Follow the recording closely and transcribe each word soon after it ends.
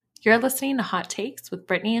You're listening to Hot Takes with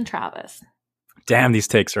Brittani and Travis. Damn, these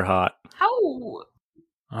takes are hot. How? Oh,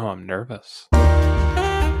 I'm nervous.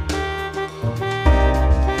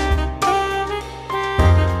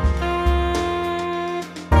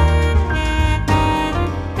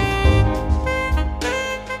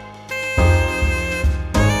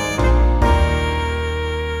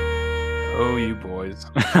 Oh, you boys.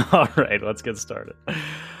 All right, let's get started.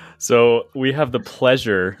 So we have the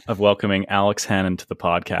pleasure of welcoming Alex Hannan to the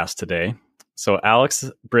podcast today. So Alex,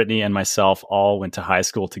 Brittani, and myself all went to high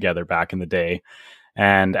school together back in the day.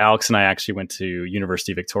 And Alex and I actually went to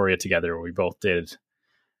University of Victoria together, where we both did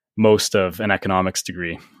most of an economics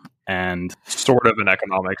degree. And Sort of an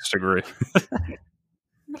economics degree.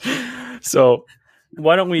 so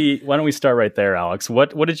why don't we start right there, Alex?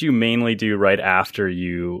 What did you mainly do right after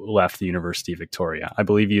you left the University of Victoria? I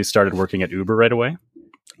believe you started working at Uber right away.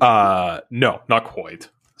 No, not quite.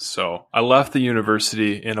 So I left the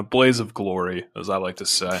university in a blaze of glory, as I like to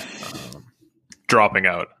say, dropping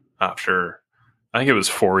out after, I think it was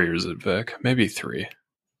 4 years at Vic, maybe 3. It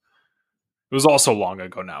was also long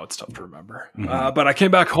ago now. It's tough to remember. Mm-hmm. But I came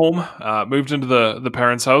back home, moved into the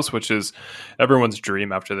parents' house, which is everyone's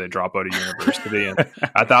dream after they drop out of university. And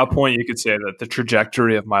at that point, you could say that the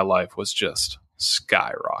trajectory of my life was just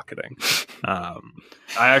skyrocketing.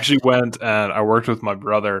 I actually went and I worked with my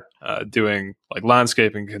brother doing like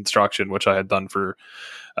landscaping construction, which I had done for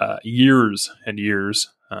years and years.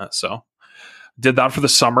 So did that for the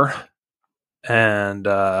summer, and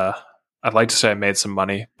I'd like to say I made some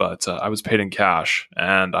money, but I was paid in cash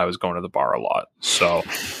and I was going to the bar a lot. So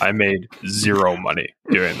I made zero money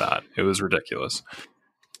doing that. It was ridiculous.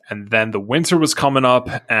 And then the winter was coming up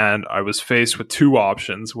and I was faced with 2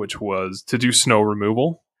 options, which was to do snow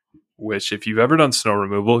removal, which if you've ever done snow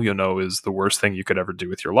removal, you'll know is the worst thing you could ever do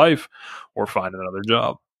with your life, or find another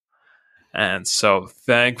job. And so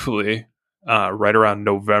thankfully, right around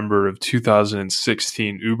November of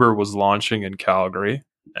 2016, Uber was launching in Calgary.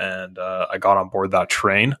 And I got on board that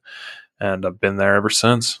train, and I've been there ever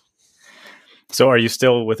since. So are you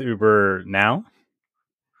still with Uber now?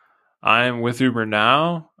 I'm with Uber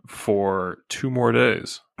now for 2 more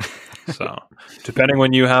days. So depending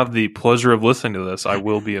when you have the pleasure of listening to this, I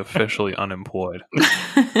will be officially unemployed.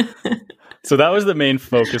 So that was the main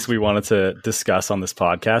focus we wanted to discuss on this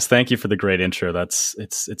podcast. Thank you for the great intro. It's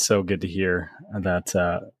so good to hear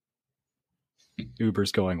that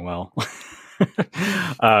Uber's going well.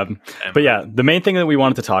 But yeah, the main thing that we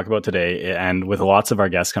wanted to talk about today, and with lots of our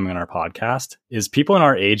guests coming on our podcast, is people in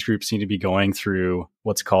our age group seem to be going through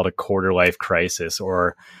what's called a quarter life crisis,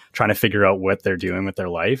 or trying to figure out what they're doing with their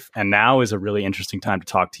life. And now is a really interesting time to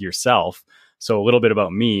talk to yourself. So a little bit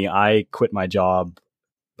about me. I quit my job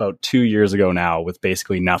about 2 years ago now with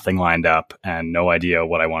basically nothing lined up and no idea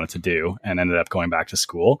what I wanted to do, and ended up going back to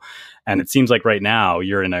school. And it seems like right now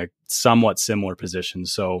you're in a somewhat similar position.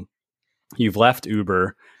 So you've left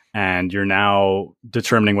Uber and you're now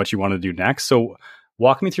determining what you want to do next. So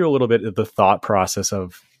walk me through a little bit of the thought process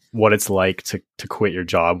of what it's like to quit your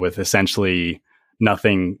job with essentially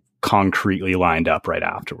nothing concretely lined up right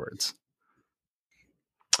afterwards.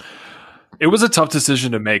 It was a tough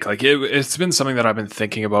decision to make. Like it's been something that I've been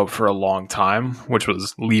thinking about for a long time, which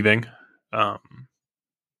was leaving.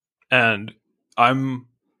 And I'm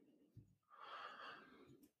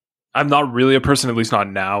not really a person, at least not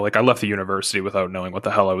now. Like I left the university without knowing what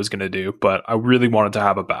the hell I was going to do, but I really wanted to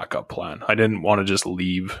have a backup plan. I didn't want to just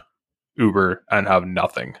leave Uber and have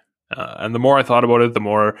nothing. And the more I thought about it, the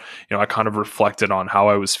more, I kind of reflected on how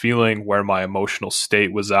I was feeling, where my emotional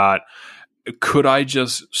state was at. Could I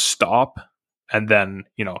just stop and then,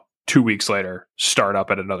 2 weeks later, start up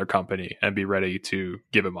at another company and be ready to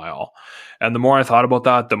give it my all? And the more I thought about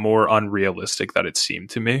that, the more unrealistic that it seemed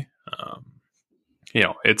to me.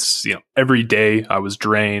 It's, every day I was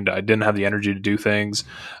drained. I didn't have the energy to do things.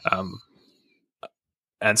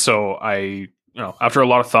 And so after a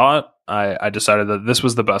lot of thought, I decided that this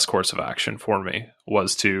was the best course of action for me,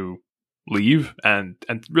 was to leave and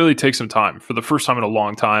really take some time. For the first time in a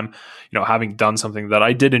long time, having done something that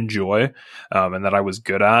I did enjoy and that I was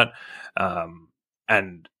good at,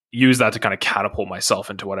 and use that to kind of catapult myself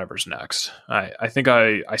into whatever's next. I think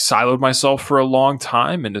I siloed myself for a long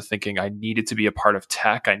time into thinking I needed to be a part of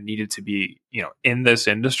tech. I needed to be, in this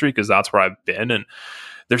industry because that's where I've been. And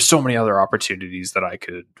there's so many other opportunities that I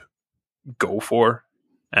could go for.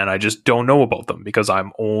 And I just don't know about them because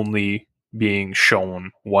I'm only being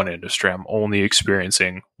shown one industry. I'm only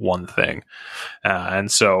experiencing one thing. And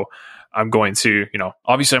so I'm going to,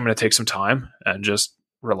 obviously I'm going to take some time and just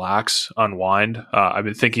relax, unwind. I've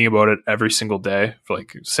been thinking about it every single day for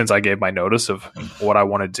like since I gave my notice of what I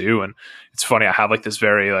want to do. And it's funny, I have like this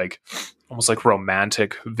very like almost like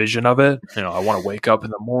romantic vision of it. You know, I want to wake up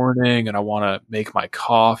in the morning and I want to make my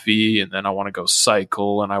coffee, and then I want to go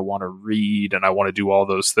cycle, and I want to read, and I want to do all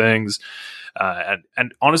those things.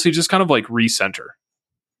 And honestly, just kind of like recenter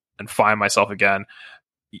and find myself again.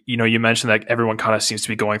 You know, you mentioned that everyone kind of seems to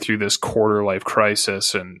be going through this quarter life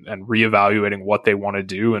crisis and reevaluating what they want to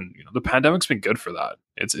do. And, you know, the pandemic's been good for that.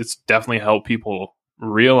 It's definitely helped people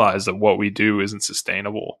realize that what we do isn't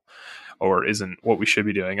sustainable or isn't what we should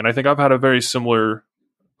be doing. And I think I've had a very similar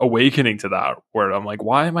awakening to that, where I'm like,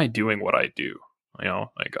 why am I doing what I do? You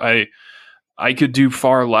know, like I could do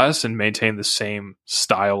far less and maintain the same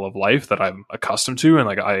style of life that I'm accustomed to. And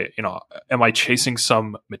like, am I chasing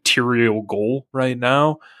some material goal right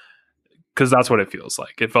now? Cause that's what it feels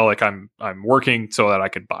like. It felt like I'm working so that I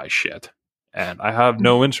could buy shit, and I have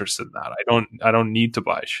no interest in that. I don't need to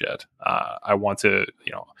buy shit. I want to,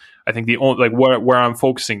 you know, I think the only, like where I'm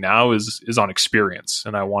focusing now is on experience.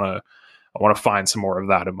 And I want to find some more of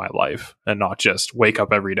that in my life, and not just wake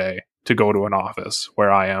up every day to go to an office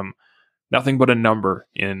where I am nothing but a number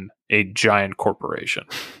in a giant corporation.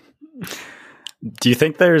 Do you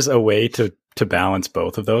think there's a way to balance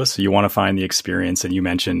both of those? So you want to find the experience, and you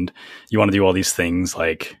mentioned you want to do all these things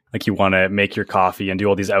like you want to make your coffee and do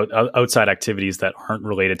all these outside activities that aren't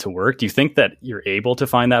related to work. Do you think that you're able to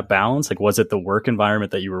find that balance? Like, was it the work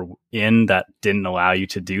environment that you were in that didn't allow you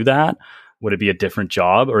to do that? Would it be a different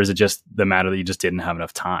job, or is it just the matter that you just didn't have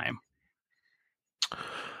enough time?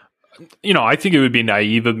 You know, I think it would be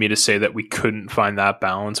naive of me to say that we couldn't find that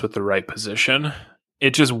balance with the right position.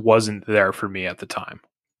 It just wasn't there for me at the time.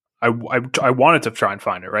 I wanted to try and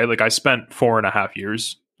find it, right? Like, I spent 4.5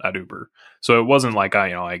 years at Uber. So it wasn't like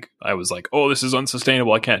I was like, oh, this is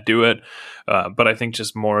unsustainable, I can't do it. But I think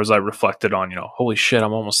just more as I reflected on, holy shit,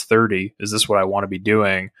 I'm almost 30. Is this what I want to be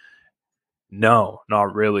doing? No,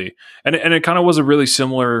 not really. And it kind of was a really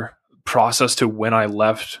similar process to when I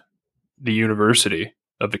left the University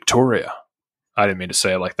of Victoria. I didn't mean to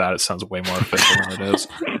say it like that. It sounds way more official than it is.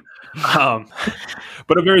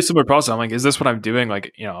 But a very similar process. I'm like, is this what I'm doing?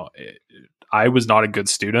 Like, I was not a good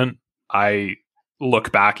student. I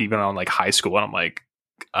look back even on like high school and I'm like,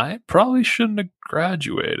 I probably shouldn't have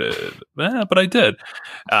graduated, but I did.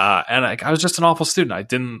 And I was just an awful student. I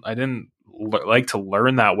didn't like to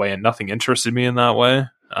learn that way, and nothing interested me in that way.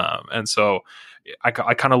 And so I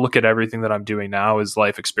kind of look at everything that I'm doing now as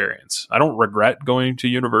life experience. I don't regret going to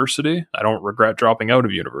university. I don't regret dropping out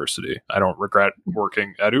of university. I don't regret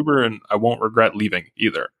working at Uber, and I won't regret leaving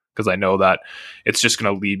either, because I know that it's just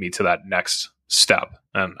going to lead me to that next step.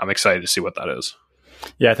 And I'm excited to see what that is.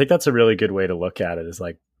 Yeah, I think that's a really good way to look at it, is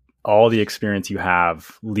like all the experience you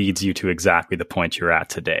have leads you to exactly the point you're at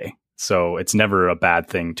today. So it's never a bad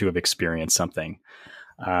thing to have experienced something.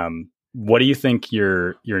 What do you think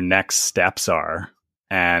your next steps are?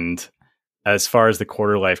 And as far as the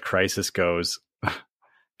quarter life crisis goes,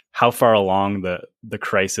 how far along the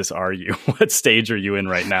crisis are you? What stage are you in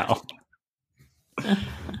right now?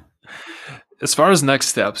 As far as next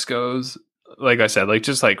steps goes, like I said, like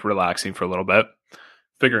just like relaxing for a little bit,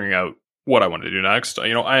 figuring out what I want to do next.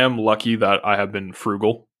 I am lucky that I have been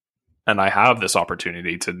frugal and I have this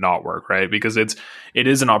opportunity to not work, right? Because it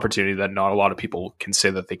is an opportunity that not a lot of people can say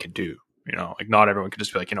that they can do. Like not everyone can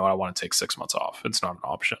just be like, I want to take 6 months off. It's not an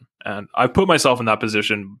option. And I've put myself in that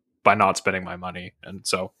position by not spending my money. And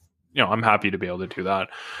so, I'm happy to be able to do that.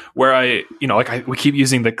 Where we keep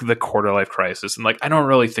using the quarter life crisis, and like, I don't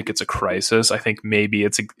really think it's a crisis. I think maybe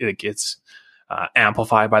it's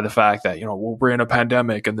amplified by the fact that, we're in a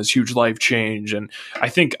pandemic and this huge life change. And I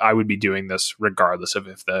think I would be doing this regardless of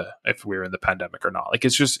if we're in the pandemic or not. Like,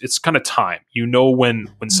 it's kind of time,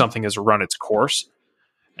 when something has run its course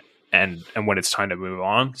and when it's time to move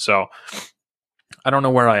on. So I don't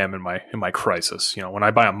know where I am in my crisis. When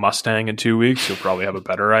I buy a Mustang in 2 weeks, you'll probably have a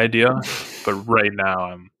better idea. But right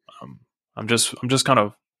now I'm just kind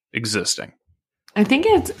of existing. I think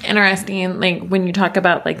it's interesting, like when you talk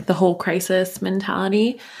about like the whole crisis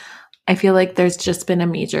mentality, I feel like there's just been a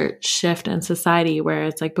major shift in society where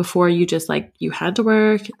it's like before you just like you had to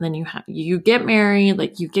work, then you get married,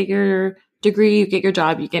 like you get your degree, you get your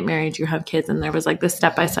job, you get married, you have kids, and there was like this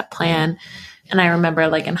step-by-step plan. And I remember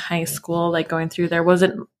like in high school, like going through, there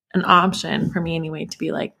wasn't an option for me anyway to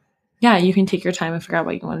be like, yeah, you can take your time and figure out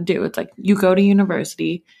what you want to do. It's like you go to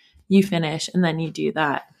university, you finish, and then you do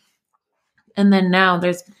that. And then now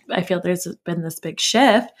I feel there's been this big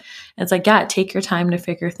shift. It's like, yeah, take your time to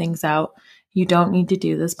figure things out. You don't need to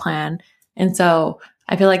do this plan. And so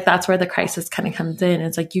I feel like that's where the crisis kind of comes in.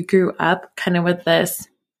 It's like you grew up kind of with this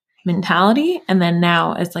mentality. And then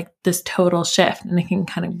now it's like this total shift, and it can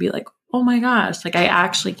kind of be like, oh my gosh, like I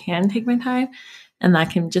actually can take my time. And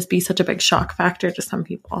that can just be such a big shock factor to some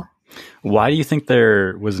people. Why do you think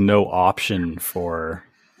there was no option for,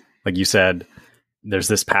 like you said, there's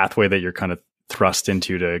this pathway that you're kind of thrust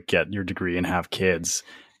into to get your degree and have kids?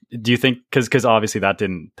 Do you think, because obviously that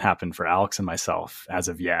didn't happen for Alex and myself as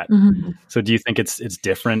of yet. Mm-hmm. So do you think it's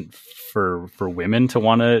different for women to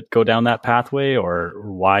want to go down that pathway, or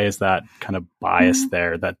why is that kind of bias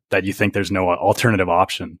there that you think there's no alternative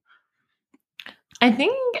option? I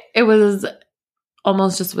think it was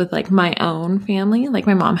almost just with like my own family. Like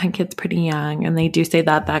my mom had kids pretty young, and they do say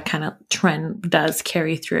that that kind of trend does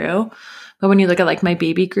carry through. But when you look at like my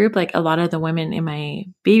baby group, like a lot of the women in my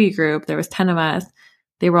baby group, there was 10 of us,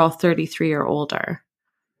 they were all 33 or older,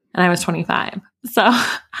 and I was 25. So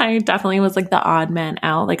I definitely was like the odd man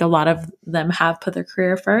out. Like a lot of them have put their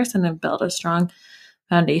career first and have built a strong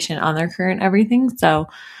foundation on their career and everything. So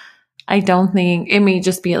I don't think, it may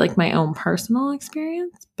just be like my own personal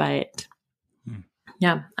experience, but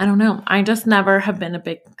yeah, I don't know. I just never have been a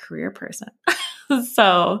big career person.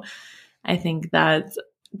 So I think that's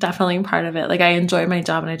definitely part of it. Like I enjoy my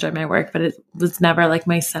job and I enjoy my work, but it was never like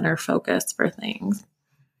my center focus for things.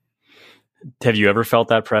 Have you ever felt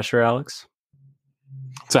that pressure, Alex?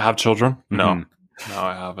 To have children? No. Mm-hmm. No,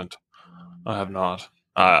 I haven't. I have not.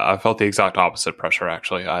 I felt the exact opposite pressure,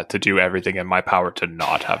 actually, to do everything in my power to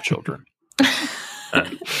not have children.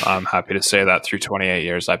 And I'm happy to say that through 28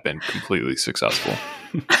 years, I've been completely successful.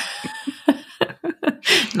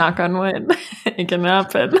 Knock on wood. It can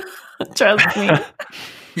happen. Trust me.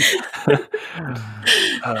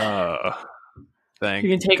 Thank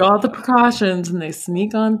you can take all the precautions and they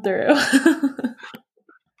sneak on through.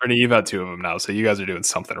 Brittany, you've had 2 of them now, so you guys are doing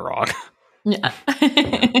something wrong. Yeah.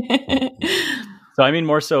 So I mean,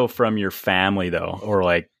 more so from your family though, or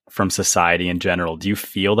like from society in general. Do you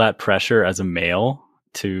feel that pressure as a male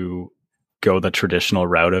to go the traditional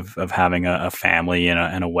route of having a family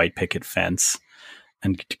and a white picket fence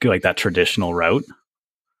and to go like that traditional route?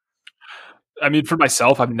 I mean, for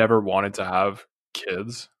myself, I've never wanted to have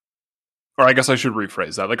kids. Or I guess I should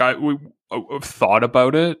rephrase that. Like I've thought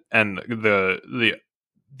about it, and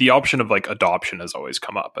the option of like adoption has always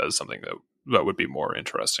come up as something that would be more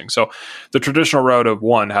interesting. So the traditional route of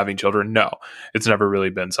having children, no, it's never really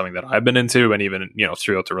been something that I've been into, and even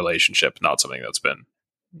throughout the relationship, not something that's been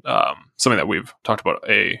something that we've talked about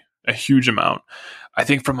a huge amount. I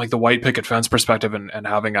think from like the white picket fence perspective and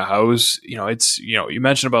having a house, it's you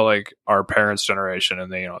mentioned about like our parents' generation,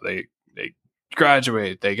 and they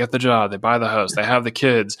graduate, they get the job, they buy the house, they have the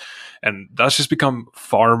kids, and that's just become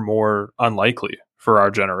far more unlikely for our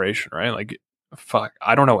generation, right? Like, fuck,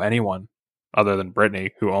 I don't know anyone other than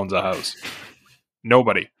Brittany who owns a house.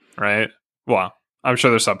 Nobody, right? Well, I'm sure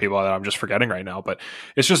there's some people that I'm just forgetting right now, but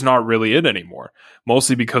it's just not really it anymore.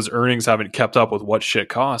 Mostly because earnings haven't kept up with what shit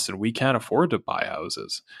costs, and we can't afford to buy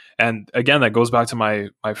houses. And again, that goes back to my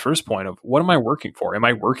first point of, what am I working for? Am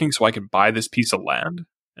I working so I can buy this piece of land?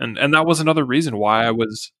 And that was another reason why I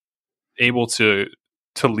was able to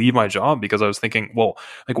leave my job, because I was thinking, well,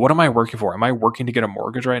 like, what am I working for? Am I working to get a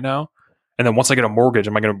mortgage right now? And then once I get a mortgage,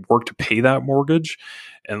 am I going to work to pay that mortgage?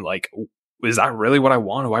 And like, is that really what I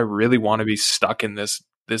want? Do I really want to be stuck in this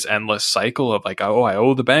endless cycle of like, oh, I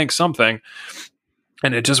owe the bank something?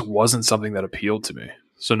 And it just wasn't something that appealed to me.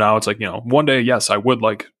 So now it's like, one day, yes, I would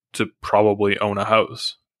like to probably own a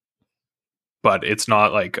house, but it's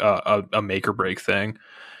not like a make or break thing.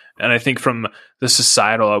 And I think from the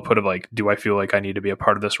societal output of like, do I feel like I need to be a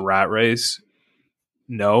part of this rat race?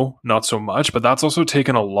 No, not so much. But that's also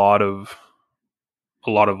taken a lot of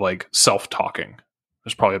like self-talking.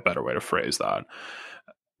 There's probably a better way to phrase that.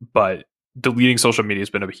 But deleting social media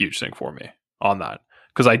has been a huge thing for me on that.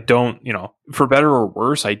 Because I don't, for better or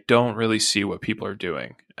worse, I don't really see what people are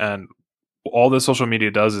doing. And all that social media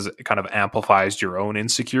does is it kind of amplifies your own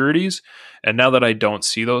insecurities. And now that I don't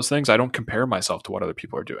see those things, I don't compare myself to what other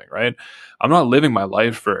people are doing, right? I'm not living my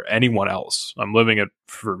life for anyone else. I'm living it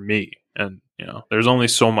for me. And, there's only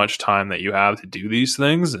so much time that you have to do these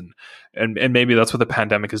things. And maybe that's what the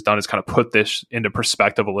pandemic has done, is kind of put this into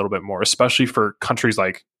perspective a little bit more, especially for countries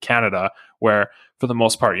like Canada, where for the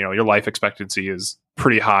most part, your life expectancy is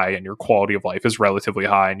pretty high and your quality of life is relatively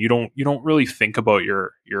high. And you don't really think about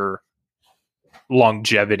your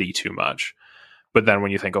longevity too much. But then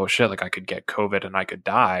when you think, oh shit, like I could get COVID and I could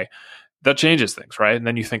die, that changes things, right? And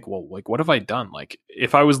then you think, well, like, what have I done? Like,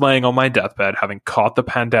 if I was laying on my deathbed having caught the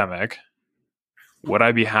pandemic, would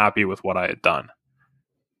I be happy with what I had done?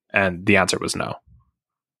 And the answer was no.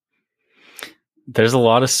 There's a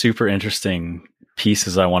lot of super interesting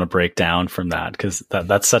pieces I want to break down from that, because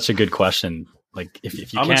that's such a good question. Like if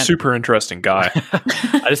you I'm can't, a super interesting guy.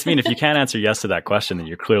 I just mean if you can't answer yes to that question, then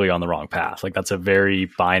you're clearly on the wrong path. Like that's a very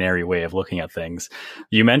binary way of looking at things.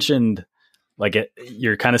 You mentioned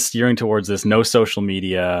you're kind of steering towards this no social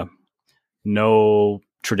media, no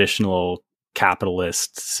traditional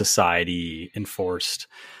capitalist society enforced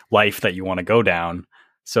life that you want to go down.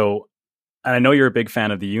 So, and I know you're a big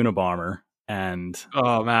fan of the Unabomber, and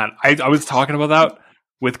Oh man, I was talking about that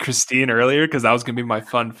with Christine earlier because that was gonna be my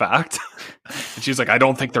fun fact, and she's like, "I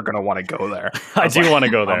don't think they're gonna want to go there." I do want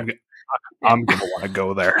to go there. I'm gonna want to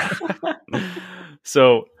go there.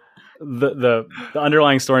 So, the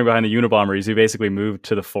underlying story behind the Unabomber is he basically moved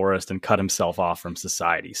to the forest and cut himself off from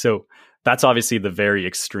society. So that's obviously the very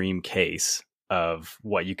extreme case of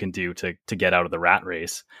what you can do to get out of the rat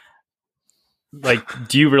race. Like,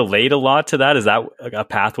 do you relate a lot to that? Is that a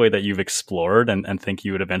pathway that you've explored and think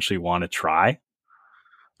you would eventually want to try?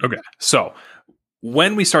 Okay, so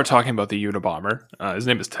when we start talking about the Unabomber, his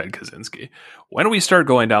name is Ted Kaczynski. When we start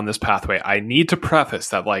going down this pathway, I need to preface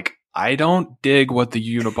that, like, I don't dig what the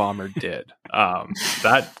Unabomber did.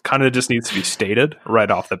 That kind of just needs to be stated right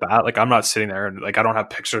off the bat. Like, I'm not sitting there and like I don't have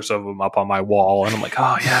pictures of him up on my wall, and I'm like,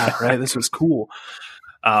 oh yeah, right, this was cool.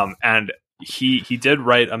 And he did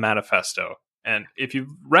write a manifesto. And if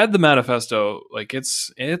you've read the manifesto, like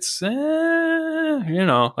it's like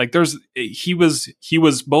he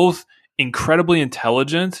was both incredibly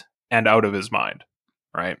intelligent and out of his mind,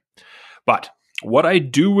 right? But what I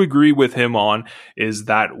do agree with him on is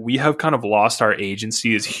that we have kind of lost our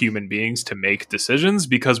agency as human beings to make decisions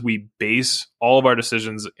because we base all of our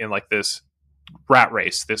decisions in like this rat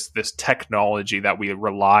race, this technology that we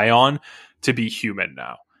rely on to be human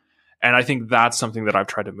now. And I think that's something that I've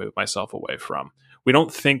tried to move myself away from. We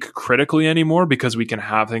don't think critically anymore because we can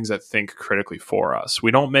have things that think critically for us. We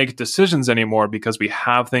don't make decisions anymore because we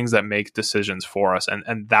have things that make decisions for us.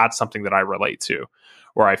 And that's something that I relate to,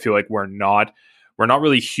 where I feel like we're not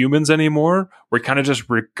really humans anymore. We kind of just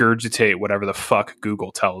regurgitate whatever the fuck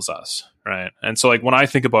Google tells us, right? And so like when I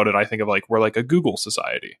think about it, I think of like we're like a Google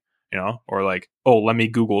society. Or like, oh, let me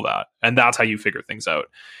Google that. And that's how you figure things out.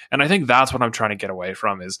 And I think that's what I'm trying to get away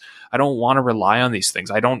from is I don't want to rely on these things.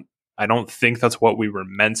 I don't think that's what we were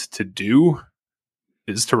meant to do,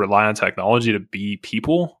 is to rely on technology to be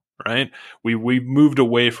people, right? We've moved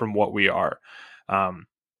away from what we are.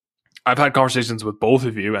 I've had conversations with both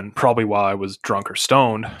of you, and probably while I was drunk or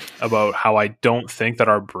stoned, about how I don't think that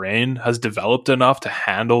our brain has developed enough to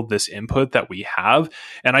handle this input that we have.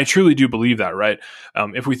 And I truly do believe that, right?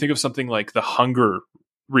 If we think of something like the hunger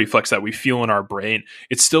reflex that we feel in our brain,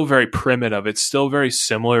 it's still very primitive. It's still very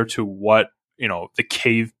similar to what, the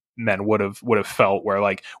cavemen would have felt, where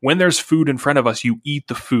like when there's food in front of us, you eat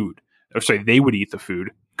the food. Or sorry, they would eat the food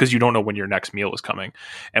because you don't know when your next meal is coming.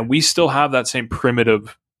 And we still have that same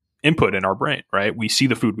primitive input in our brain, right? We see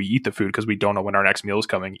the food, we eat the food because we don't know when our next meal is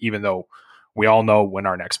coming, even though we all know when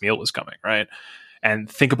our next meal is coming, right? And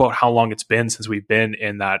think about how long it's been since we've been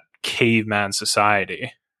in that caveman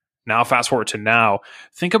society. Now, fast forward to now,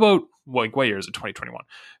 think about what year is it? 2021.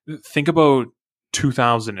 Think about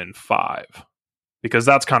 2005, because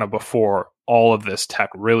that's kind of before all of this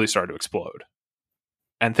tech really started to explode.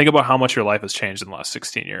 And think about how much your life has changed in the last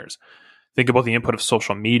 16 years. Think about the input of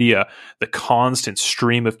social media, the constant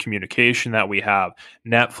stream of communication that we have,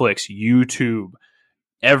 Netflix, YouTube,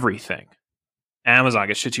 everything. Amazon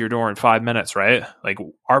gets shit to your door in 5 minutes, right? Like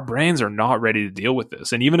our brains are not ready to deal with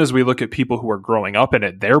this. And even as we look at people who are growing up in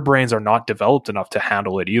it, their brains are not developed enough to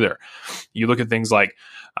handle it either. You look at things like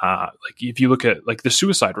if you look at like the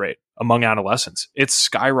suicide rate among adolescents, it's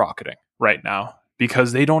skyrocketing right now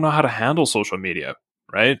because they don't know how to handle social media,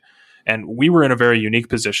 right? And we were in a very unique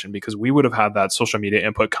position because we would have had that social media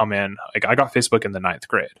input come in. Like I got Facebook in the 9th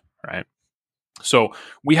grade, right? So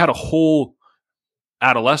we had a whole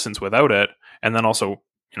adolescence without it. And then also,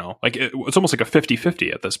 like it's almost like a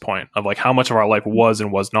 50-50 at this point of like how much of our life was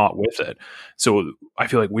and was not with it. So I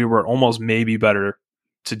feel like we were almost maybe better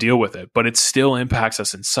to deal with it, but it still impacts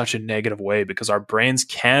us in such a negative way because our brains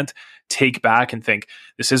can't take back and think,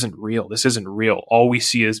 this isn't real. This isn't real. All we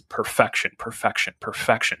see is perfection,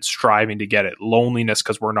 striving to get it, loneliness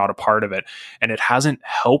because we're not a part of it. And it hasn't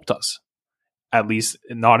helped us, at least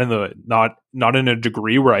not in a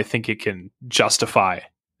degree where I think it can justify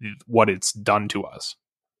what it's done to us.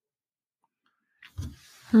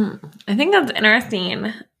 I think that's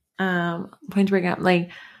interesting point to bring up.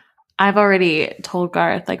 Like, I've already told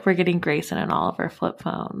Garth, like, we're getting Grayson in all of our flip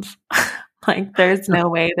phones. Like, there's no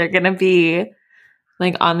way they're going to be,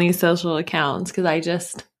 like, on these social accounts. Because I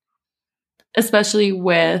just, especially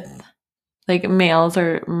with like males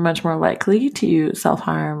are much more likely to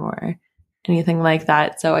self-harm or anything like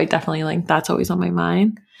that. So I definitely like that's always on my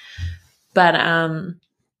mind. But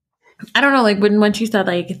I don't know, like once you said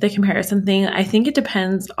like the comparison thing, I think it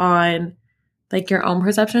depends on like your own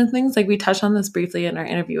perception of things. Like we touched on this briefly in our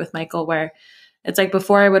interview with Michael, where it's like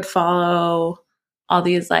before I would follow all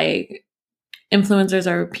these like influencers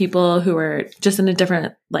or people who are just in a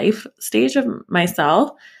different life stage of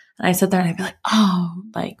myself. And I sit there and I'd be like, oh,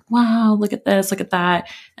 like, wow, look at this, look at that.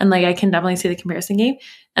 And like, I can definitely see the comparison game.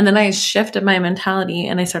 And then I shifted my mentality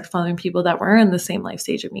and I started following people that were in the same life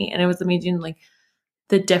stage of me. And it was amazing, like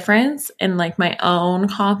the difference in like my own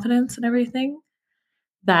confidence and everything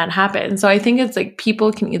that happened. So I think it's like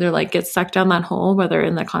people can either like get sucked down that hole, whether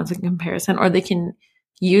in the constant comparison, or they can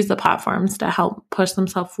use the platforms to help push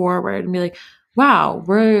themselves forward and be like, wow,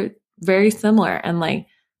 we're very similar. And like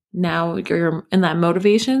now you're in that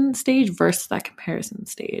motivation stage versus that comparison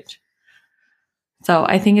stage. So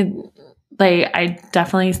I think like I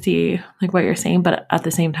definitely see like what you're saying, but at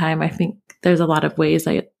the same time, I think there's a lot of ways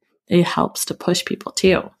that it helps to push people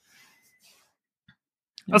too.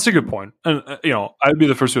 That's a good point. And, I'd be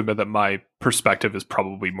the first to admit that my perspective is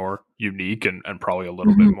probably more unique and probably a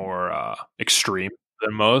little bit more extreme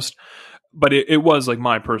than most. But it was like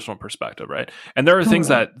my personal perspective, right? And there are things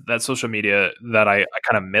that social media that I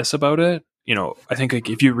kind of miss about it. I think like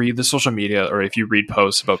if you read the social media or if you read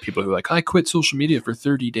posts about people who are like, I quit social media for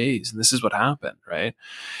 30 days and this is what happened, right?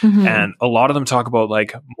 And a lot of them talk about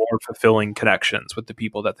like more fulfilling connections with the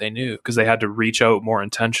people that they knew because they had to reach out more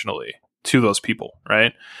intentionally to those people,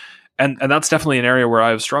 right? And that's definitely an area where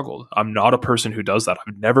I've struggled. I'm not a person who does that.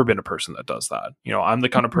 I've never been a person that does that. I'm the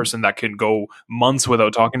kind of person that can go months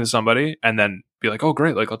without talking to somebody and then be like, oh,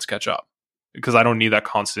 great, like let's catch up. Because I don't need that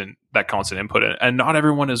constant input. And not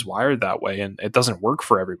everyone is wired that way. And it doesn't work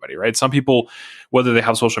for everybody, right? Some people, whether they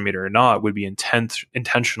have social media or not, would be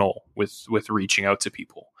intentional with reaching out to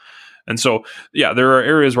people. And so, yeah, there are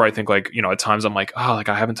areas where I think like, at times I'm like, oh, like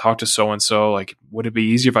I haven't talked to so-and-so. Like, would it be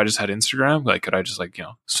easier if I just had Instagram? Like, could I just like,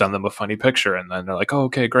 send them a funny picture? And then they're like, oh,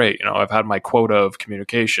 okay, great. I've had my quota of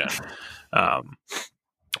communication.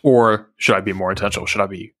 Or should I be more intentional? Should I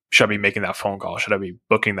be making that phone call? Should I be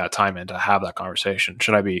booking that time in to have that conversation?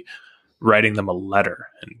 Should I be writing them a letter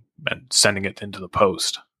and sending it into the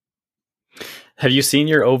post? Have you seen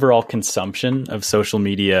your overall consumption of social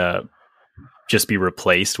media just be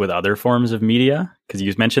replaced with other forms of media? Because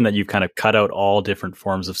you mentioned that you've kind of cut out all different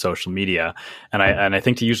forms of social media. And I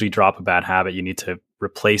think to usually drop a bad habit, you need to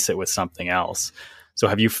replace it with something else. So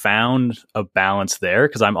have you found a balance there?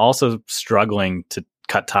 Because I'm also struggling to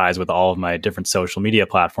cut ties with all of my different social media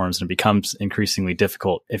platforms, and it becomes increasingly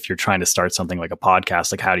difficult if you're trying to start something like a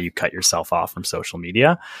podcast. Like, how do you cut yourself off from social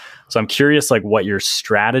media? So I'm curious, like, what your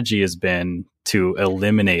strategy has been to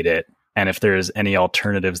eliminate it, and if there's any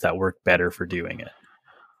alternatives that work better for doing it.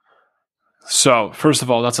 So first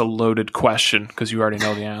of all, that's a loaded question because you already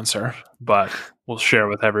know the answer, but we'll share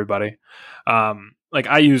with everybody. Like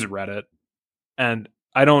I use Reddit, and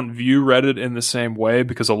I don't view Reddit in the same way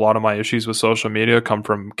because a lot of my issues with social media come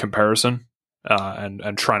from comparison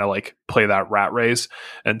and trying to like play that rat race.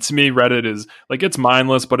 And to me, Reddit is like, it's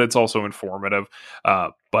mindless, but it's also informative.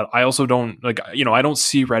 But I also don't like, I don't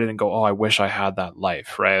see Reddit and go, oh, I wish I had that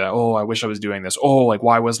life, right? Oh, I wish I was doing this. Oh, like,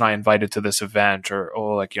 why wasn't I invited to this event? Or,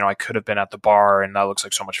 oh, like, I could have been at the bar and that looks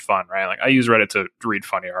like so much fun, right? Like I use Reddit to read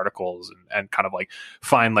funny articles and kind of like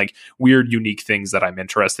find like weird, unique things that I'm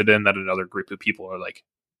interested in that another group of people are like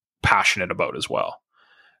passionate about as well.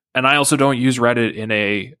 And I also don't use Reddit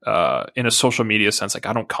in a social media sense. Like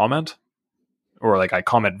I don't comment, or like I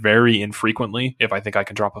comment very infrequently. If I think I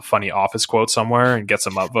can drop a funny office quote somewhere and get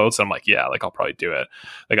some upvotes, I'm like, yeah, like I'll probably do it.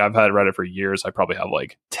 Like I've had Reddit for years. I probably have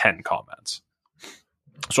like 10 comments.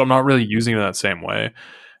 So I'm not really using it that same way.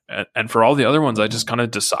 And for all the other ones, I just kind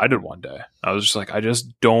of decided one day. I was just like, I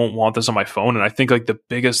just don't want this on my phone. And I think like the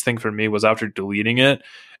biggest thing for me was after deleting it,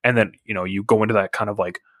 and then, you go into that kind of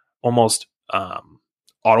like almost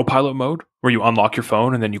autopilot mode where you unlock your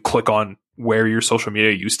phone and then you click on where your social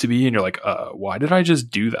media used to be and you're like, why did I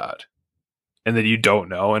just do that? And then you don't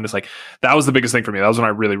know. And it's like, that was the biggest thing for me. That was when I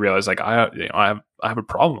really realized like I have a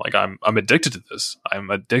problem. Like I'm addicted to this.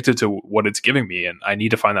 I'm addicted to what it's giving me, and I need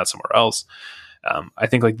to find that somewhere else. I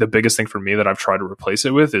think like the biggest thing for me that I've tried to replace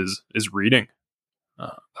it with is reading.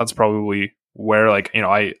 That's probably where like,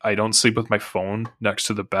 I don't sleep with my phone next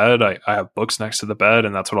to the bed. I have books next to the bed,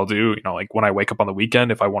 and that's what I'll do. Like when I wake up on the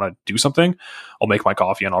weekend, if I want to do something, I'll make my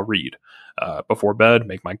coffee and I'll read. Before bed,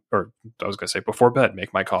 make my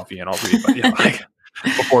coffee and I'll read. But like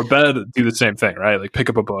before bed, do the same thing, right? Like pick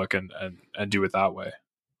up a book and do it that way.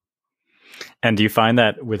 And do you find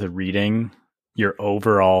that with reading, your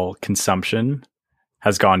overall consumption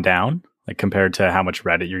has gone down, like compared to how much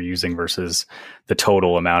Reddit you're using versus the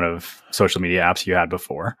total amount of social media apps you had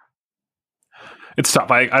before? It's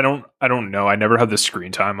tough. I don't know. I never had the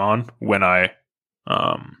screen time on when I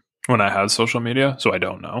had social media, so I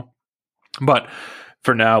don't know. But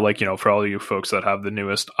for now, like, for all you folks that have the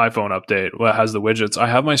newest iPhone update, what has the widgets, I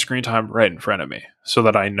have my screen time right in front of me so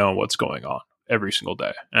that I know what's going on every single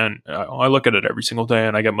day. And I look at it every single day,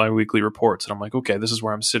 and I get my weekly reports, and I'm like, okay, this is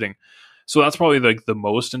where I'm sitting. So that's probably like the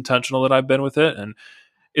most intentional that I've been with it. And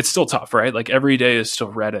it's still tough, right? Like every day is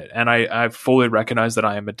still Reddit. And I fully recognize that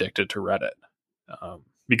I am addicted to Reddit.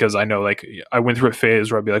 Because I know, like, I went through a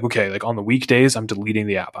phase where I'd be like, okay, like on the weekdays, I'm deleting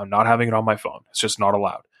the app. I'm not having it on my phone. It's just not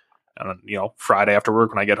allowed. And, Friday after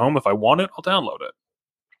work, when I get home, if I want it, I'll download it.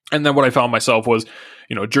 And then what I found myself was,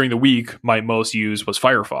 during the week, my most used was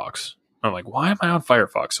Firefox. I'm like, why am I on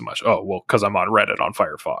Firefox so much? Oh, well, because I'm on Reddit on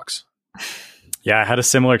Firefox. Yeah, I had a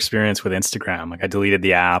similar experience with Instagram. Like I deleted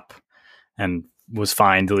the app and was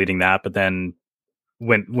fine deleting that, but then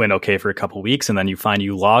went okay for a couple of weeks, and then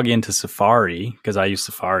you log into Safari, because I use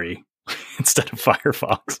Safari instead of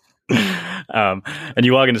Firefox. And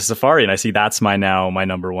you log into Safari, and I see that's my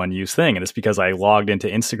number one use thing, and it's because I logged into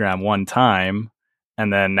Instagram one time,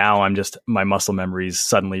 and then now my muscle memories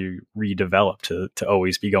suddenly redeveloped to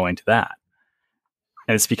always be going to that,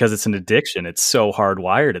 and it's because it's an addiction. It's so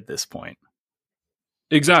hardwired at this point.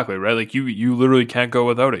 Exactly, right? Like you literally can't go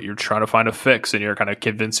without it. You're trying to find a fix, and you're kind of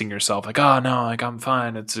convincing yourself, like, oh no, like I'm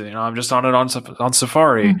fine. It's I'm just on it on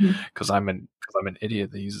Safari because I'm an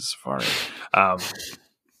idiot that uses Safari.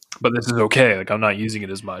 But this is okay. Like I'm not using it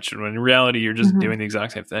as much, and when in reality, you're just doing the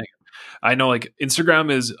exact same thing. I know, like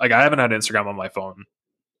Instagram is like I haven't had Instagram on my phone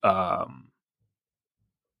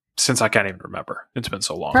since I can't even remember. It's been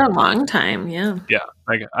so long. For a long time, yeah. Yeah.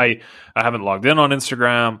 Like I haven't logged in on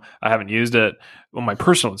Instagram. I haven't used it on my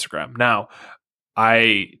personal Instagram. Now,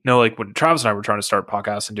 I know, like when Travis and I were trying to start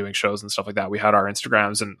podcasts and doing shows and stuff like that, we had our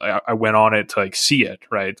Instagrams, and I went on it to like see it,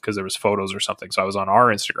 right? Because there was photos or something. So I was on our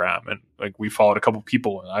Instagram, and like we followed a couple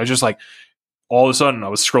people, and I was just like, all of a sudden I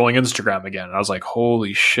was scrolling Instagram again, and I was like,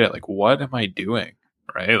 holy shit, like what am I doing?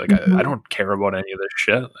 Right? Like I don't care about any of this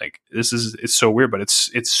shit. Like it's so weird, but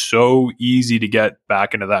it's so easy to get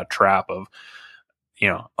back into that trap of,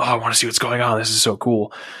 oh, I want to see what's going on. This is so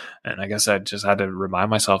cool. And I guess I just had to remind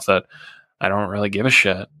myself that I don't really give a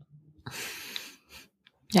shit.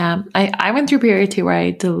 Yeah. I went through a period too where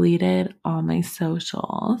I deleted all my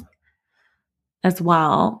socials as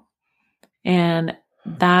well. And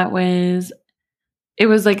it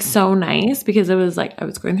was like so nice, because it was like I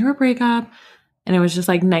was going through a breakup, and it was just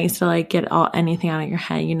like nice to like get anything out of your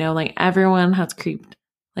head, like everyone has creeped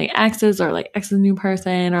like exes, or like ex's new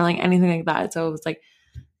person, or like anything like that. So it was like,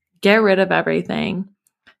 get rid of everything.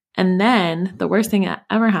 And then the worst thing that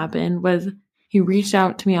ever happened was he reached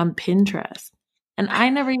out to me on Pinterest. And I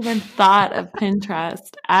never even thought of Pinterest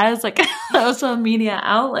as like a social media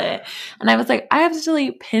outlet. And I was like, I have to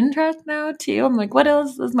delete Pinterest now too. I'm like, what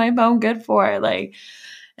else is my phone good for? Like,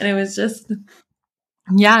 and it was just,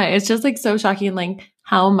 yeah, it's just like so shocking, like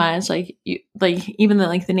how much like you, like even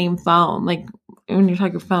the name phone, like when you're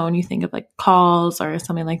talking phone, you think of like calls or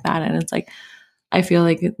something like that. And it's like, I feel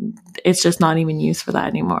like it's just not even used for that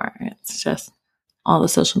anymore. It's just all the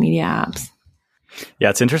social media apps. Yeah,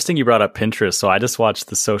 it's interesting you brought up Pinterest. So I just watched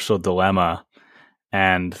The Social Dilemma,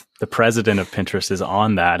 and the president of Pinterest is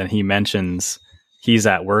on that, and he mentions he's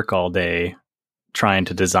at work all day trying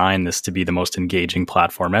to design this to be the most engaging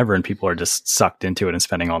platform ever, and people are just sucked into it and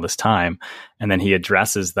spending all this time. And then he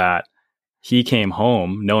addresses that he came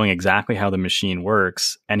home knowing exactly how the machine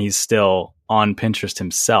works, and he's still on Pinterest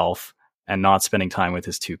himself and not spending time with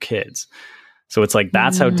his two kids. So it's like,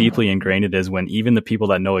 that's how deeply ingrained it is, when even the people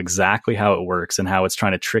that know exactly how it works and how it's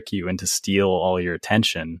trying to trick you and to steal all your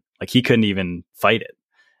attention, like he couldn't even fight it.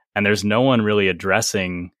 And there's no one really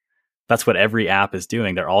addressing, that's what every app is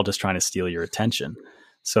doing. They're all just trying to steal your attention.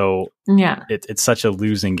 So yeah, it's such a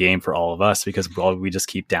losing game for all of us, because we just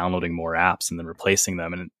keep downloading more apps and then replacing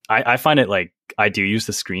them. And I find it, like, I do use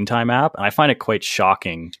the screen time app, and I find it quite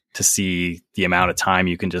shocking to see the amount of time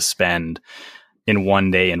you can just spend in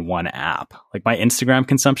one day in one app. Like my Instagram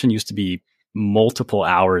consumption used to be multiple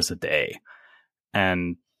hours a day,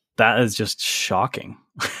 and that is just shocking.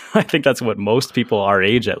 I think that's what most people our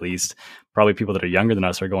age, at least, probably people that are younger than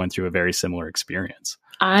us, are going through a very similar experience.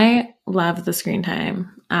 I love the screen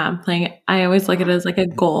time. Like I always look at it as like a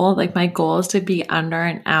goal. Like my goal is to be under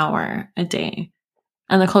an hour a day,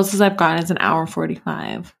 and the closest I've gotten is an hour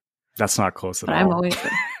 45. That's not close at all. I'm always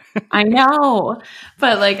I know,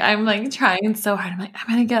 but like I'm like trying so hard. I'm like, I'm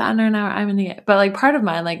gonna get under an hour. I'm gonna get, but like part of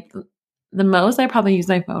mine, like the most I probably use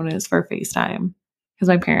my phone is for FaceTime because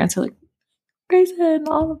my parents are like, Grayson,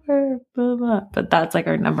 Oliver, blah, blah. But that's like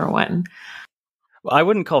our number one. Well, I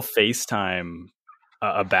wouldn't call FaceTime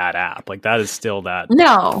a bad app. Like that is still that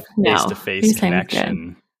No, face-to-face FaceTime is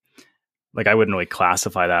connection. Like I wouldn't really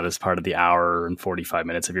classify that as part of the hour and 45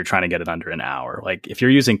 minutes if you're trying to get it under an hour. Like if you're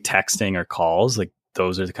using texting or calls, like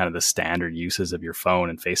those are kind of the standard uses of your phone,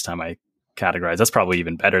 and FaceTime I categorize. That's probably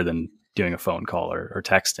even better than doing a phone call or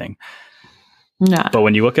texting. No. But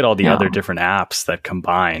when you look at all the other different apps that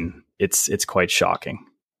combine, it's quite shocking.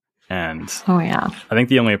 And I think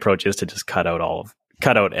the only approach is to just cut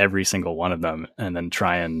out every single one of them and then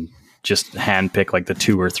try and just handpick like the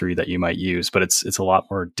 2 or 3 that you might use. But it's a lot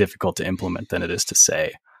more difficult to implement than it is to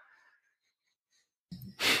say.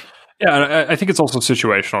 Yeah, and I think it's also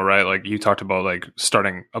situational, right? Like you talked about like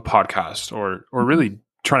starting a podcast or really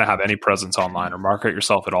trying to have any presence online or market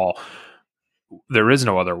yourself at all. There is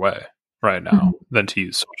no other way right now than to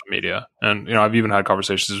use social media. And, you know, I've even had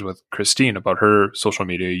conversations with Christine about her social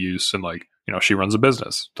media use, and like, you know, she runs a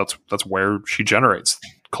business. That's where she generates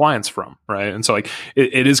clients from, right? And so like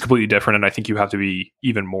it is completely different, and I think you have to be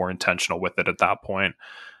even more intentional with it at that point.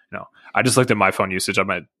 You know, I just looked at my phone usage. I'm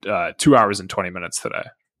at 2 hours and 20 minutes today.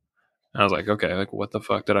 And I was like, okay, like what the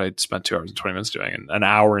fuck did I spend 2 hours and 20 minutes doing? And an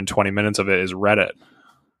hour and 20 minutes of it is Reddit.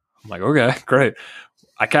 I'm like, okay, great.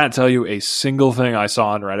 I can't tell you a single thing I saw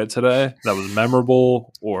on Reddit today that was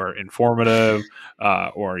memorable or informative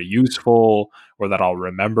or useful or that I'll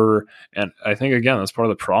remember. And I think, again, that's part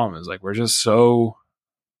of the problem is like we're just so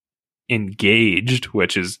engaged,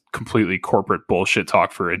 which is completely corporate bullshit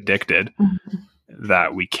talk for addicted,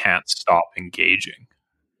 that we can't stop engaging.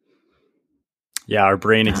 Yeah, our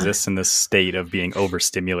brain exists in this state of being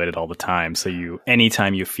overstimulated all the time. So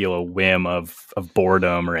anytime you feel a whim of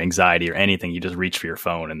boredom or anxiety or anything, you just reach for your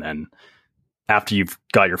phone. And then after you've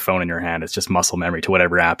got your phone in your hand, it's just muscle memory to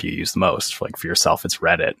whatever app you use the most. Like for yourself, it's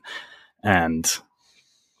Reddit. And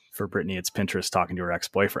for Brittany, it's Pinterest talking to her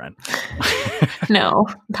ex-boyfriend. No,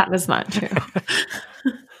 that is not true.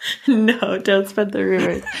 No, don't spread the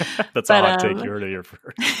rumors. That's a hot take. You heard it here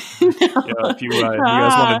first. No. Yeah, if you guys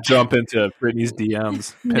want to jump into Brittany's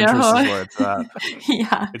DMs, Pinterest is where it's at.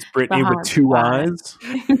 Yeah, it's Brittany with 2 eyes.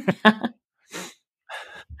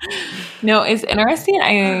 No, it's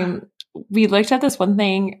interesting. We looked at this one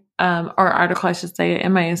thing, or article, I should say,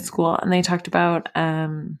 in my school, and they talked about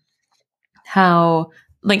how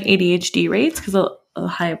like ADHD rates, because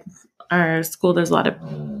our school, there's a lot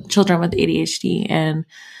of children with ADHD, and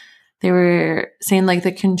they were saying like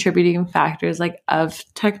the contributing factors like of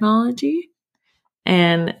technology,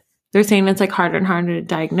 and they're saying it's like harder and harder to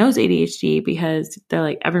diagnose ADHD because they're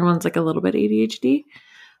like everyone's like a little bit ADHD,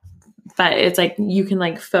 but it's like you can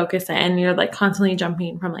like focus it, and you're like constantly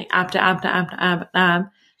jumping from like app to app to app to app to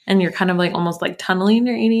app, and you're kind of like almost like tunneling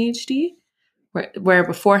your ADHD, where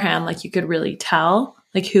beforehand like you could really tell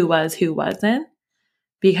like who was, who wasn't.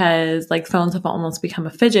 Because like phones have almost become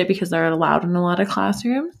a fidget because they're allowed in a lot of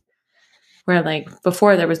classrooms, where like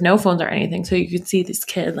before there was no phones or anything. So you could see this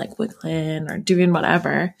kid like wiggling or doing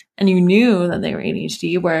whatever, and you knew that they were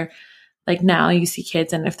ADHD, where like now you see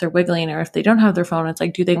kids, and if they're wiggling or if they don't have their phone, it's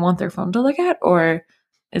like, do they want their phone to look at, or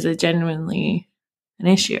is it genuinely an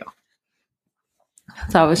issue?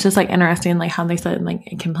 So it's just like interesting, like how they said like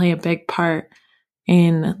it can play a big part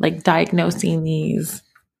in like diagnosing these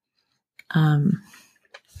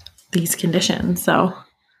conditions. So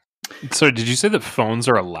did you say that phones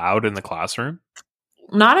are allowed in the classroom?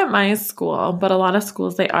 Not at my school, but a lot of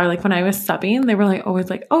schools they are. Like when I was subbing, they were like always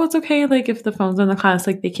like, oh, it's okay. Like if the phone's in the class,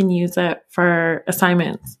 like they can use it for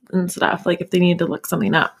assignments and stuff. Like if they need to look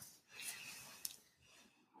something up.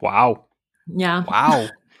 Wow. Yeah. Wow.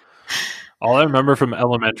 All I remember from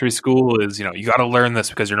elementary school is, you know, you got to learn this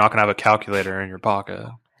because you're not going to have a calculator in your pocket.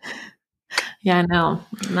 Yeah, I know.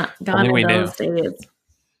 Not gone in those days.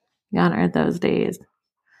 Gone are those days.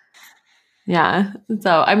 Yeah.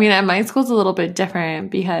 So, I mean, at my school's a little bit different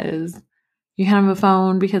because you have a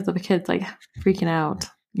phone because of the kids like freaking out.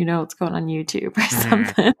 You know, what's going on YouTube or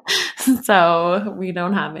something. So we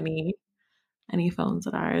don't have any phones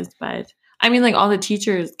at ours. But I mean, like all the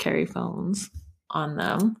teachers carry phones on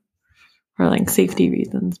them for like safety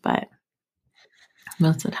reasons. But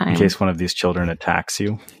most of the time, in case one of these children attacks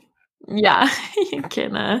you. Yeah, you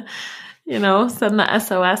can, send the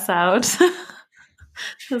SOS out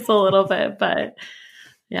just a little bit. But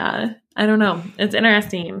yeah, I don't know. It's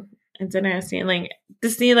interesting. Like to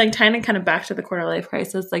see, like tying it kind of back to the quarter life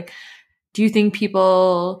crisis. Like, do you think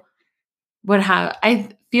people would have, I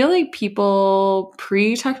feel like people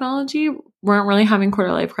pre-technology weren't really having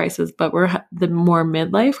quarter life crisis, but were the more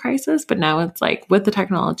midlife crisis. But now it's like with the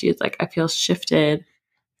technology, it's like I feel shifted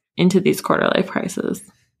into these quarter life crises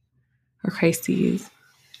or crises.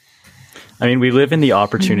 I mean, we live in the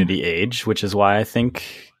opportunity age, which is why I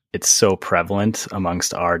think it's so prevalent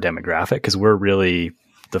amongst our demographic, because we're really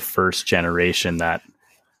the first generation that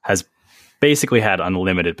has basically had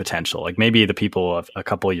unlimited potential. Like maybe the people of a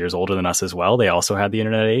couple of years older than us as well, they also had the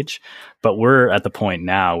internet age, but we're at the point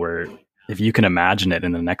now where if you can imagine it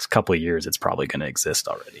in the next couple of years, it's probably going to exist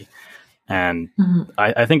already. And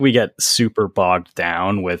I think we get super bogged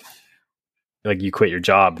down with, like, you quit your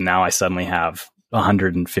job. Now I suddenly have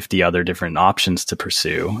 150 other different options to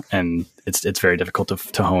pursue. And it's very difficult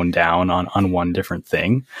to hone down on one different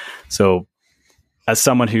thing. So as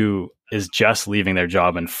someone who is just leaving their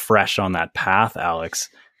job and fresh on that path, Alex,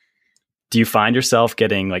 do you find yourself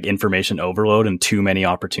getting like information overload and too many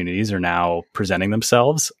opportunities are now presenting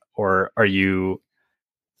themselves? Or are you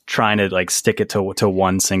trying to like stick it to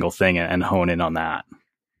one single thing and hone in on that?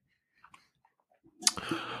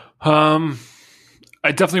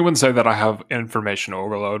 I definitely wouldn't say that I have information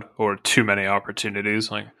overload or too many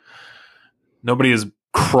opportunities. Like, nobody is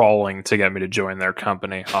crawling to get me to join their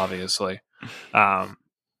company, obviously.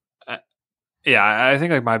 Yeah, I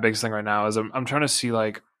think like my biggest thing right now is I'm trying to see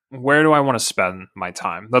like, where do I want to spend my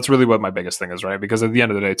time? That's really what my biggest thing is, right? Because at the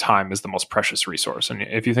end of the day, time is the most precious resource. And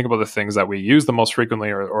if you think about the things that we use the most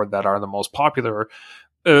frequently or that are the most popular,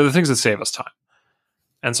 the things that save us time.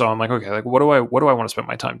 And so I'm like, okay, like what do I want to spend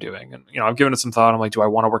my time doing? And, I've given it some thought. I'm like, do I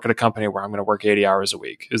want to work at a company where I'm going to work 80 hours a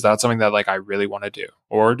week? Is that something that like I really want to do?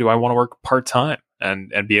 Or do I want to work part-time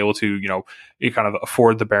and be able to, you kind of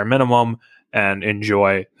afford the bare minimum and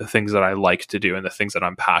enjoy the things that I like to do and the things that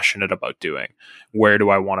I'm passionate about doing? Where do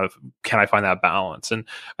I want to, can I find that balance? And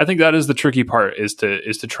I think that is the tricky part, is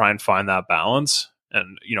to try and find that balance.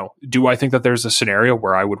 And, do I think that there's a scenario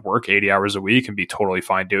where I would work 80 hours a week and be totally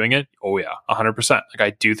fine doing it? Oh yeah, 100%. Like, I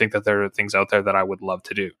do think that there are things out there that I would love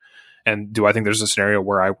to do. And do I think there's a scenario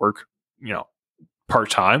where I work,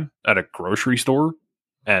 part-time at a grocery store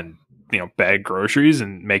and, bag groceries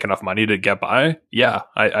and make enough money to get by? Yeah,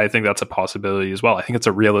 I think that's a possibility as well. I think it's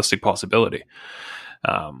a realistic possibility.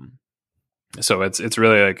 So it's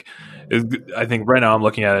really like, I think right now I'm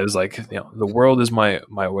looking at it as like, the world is my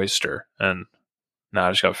oyster, and now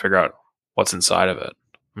I just got to figure out what's inside of it.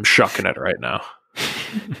 I'm shucking it right now.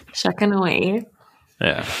 Shucking away.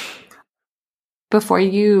 Yeah. Before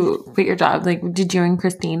you quit your job, like, did you and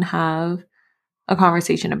Christine have a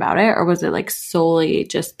conversation about it? Or was it like solely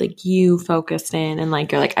just like you focused in and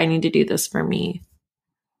like, you're like, I need to do this for me?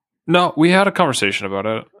 No, we had a conversation about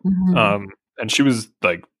it. Mm-hmm. And she was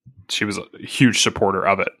a huge supporter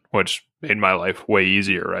of it, which made my life way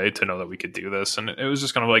easier, right? To know that we could do this. And it was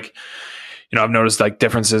just kind of like, I've noticed like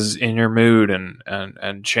differences in your mood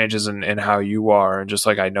and changes in how you are. And just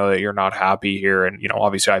like, I know that you're not happy here. And,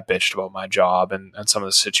 obviously I bitched about my job and some of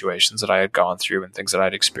the situations that I had gone through and things that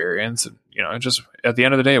I'd experienced. And, it just, at the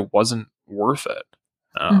end of the day, it wasn't worth it.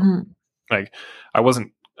 Like, I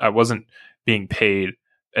wasn't being paid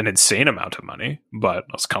an insane amount of money, but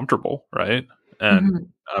I was comfortable. Right. And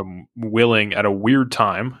I'm willing at a weird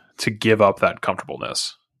time to give up that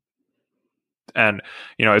comfortableness. And,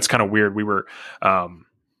 it's kind of weird. We were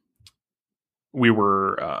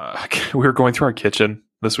going through our kitchen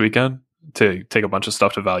this weekend to take a bunch of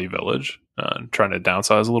stuff to Value Village, trying to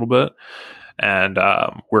downsize a little bit. And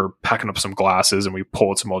we're packing up some glasses and we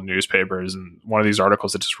pulled some old newspapers. And one of these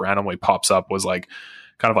articles that just randomly pops up was like,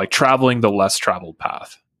 kind of like traveling the less traveled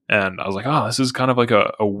path. And I was like, oh, this is kind of like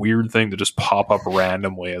a weird thing to just pop up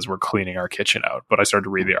randomly as we're cleaning our kitchen out. But I started to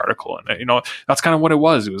read the article and, that's kind of what it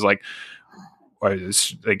was. It was like,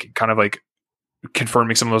 it's like kind of like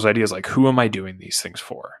confirming some of those ideas, like, who am I doing these things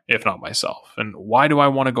for, if not myself? And why do I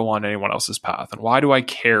want to go on anyone else's path? And why do I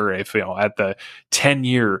care if, at the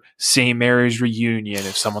 10-year same marriage reunion,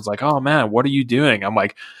 if someone's like, oh man, what are you doing? I'm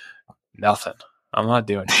like, nothing. I'm not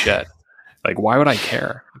doing shit. Like, why would I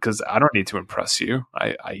care? Because I don't need to impress you.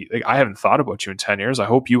 I haven't thought about you in 10 years. I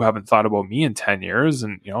hope you haven't thought about me in 10 years.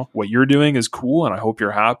 And, what you're doing is cool. And I hope you're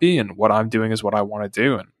happy. And what I'm doing is what I want to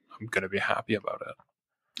do. And I'm going to be happy about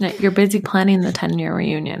it. You're busy planning the 10-year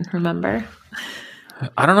reunion, remember?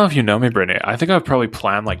 I don't know if you know me, Brittany. I think I've probably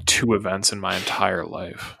planned like 2 events in my entire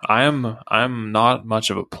life. I'm not much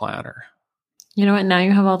of a planner. You know what? Now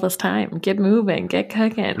you have all this time. Get moving. Get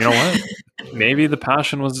cooking. You know what? Maybe the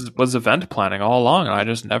passion was event planning all along, and I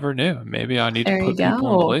just never knew. Maybe I need to put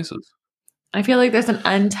people in places. I feel like there's an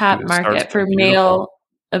untapped market for male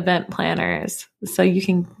event planners, so you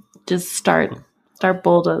can just start start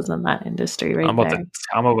bulldozing that industry right there.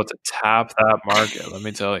 I'm about to tap that market. Let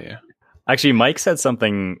me tell you. Actually, Mike said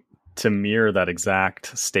something to mirror that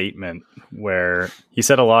exact statement, where he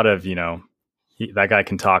said a lot of, that guy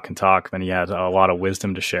can talk, and he had a lot of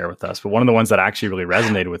wisdom to share with us. But one of the ones that actually really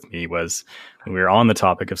resonated with me was when we were on the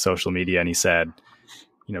topic of social media, and he said,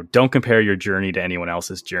 don't compare your journey to anyone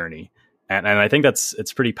else's journey. And I think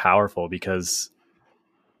it's pretty powerful, because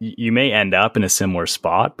you may end up in a similar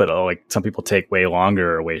spot, but like some people take way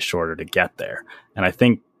longer or way shorter to get there. And I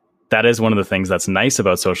think that is one of the things that's nice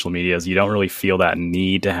about social media, is you don't really feel that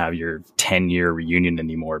need to have your 10-year reunion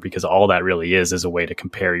anymore, because all that really is a way to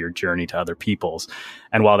compare your journey to other people's.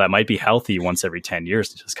 And while that might be healthy once every 10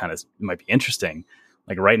 years, it just kind of might be interesting.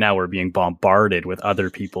 Like right now we're being bombarded with other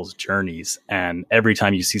people's journeys. And every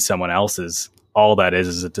time you see someone else's, all that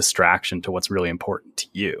is a distraction to what's really important to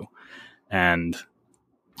you. And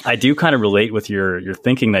I do kind of relate with your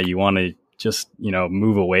thinking that you want to just,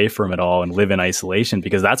 move away from it all and live in isolation,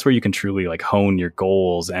 because that's where you can truly like hone your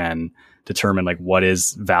goals and determine like what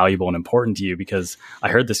is valuable and important to you. Because I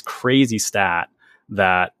heard this crazy stat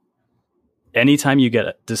that anytime you get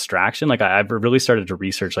a distraction, like I've really started to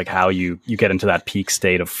research like how you get into that peak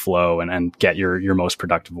state of flow and get your most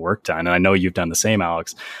productive work done. And I know you've done the same,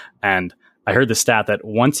 Alex. And I heard the stat that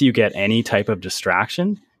once you get any type of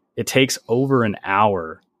distraction, it takes over an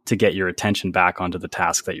hour to get your attention back onto the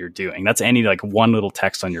task that you're doing. That's any like one little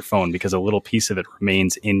text on your phone, because a little piece of it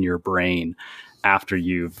remains in your brain after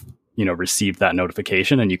you've, received that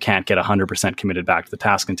notification, and you can't get 100% committed back to the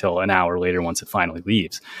task until an hour later once it finally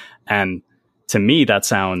leaves. And to me, that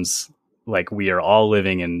sounds like we are all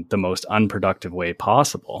living in the most unproductive way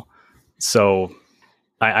possible. So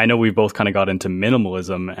I know we've both kind of got into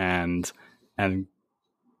minimalism, and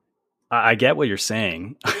I get what you're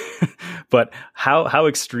saying, but how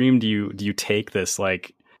extreme do you take this?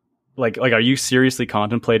 Like, are you seriously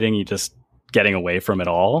contemplating you just getting away from it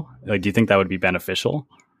all? Like, do you think that would be beneficial?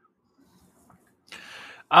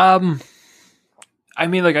 I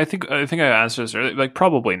mean, like, I think I answered this earlier. Like,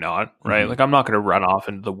 probably not, right? Mm-hmm. Like, I'm not going to run off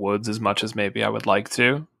into the woods as much as maybe I would like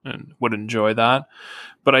to and would enjoy that.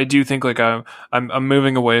 But I do think like I'm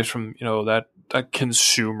moving away from, that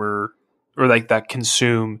consumer, or like that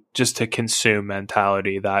consume just to consume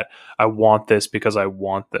mentality, that I want this because I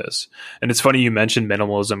want this. And it's funny you mentioned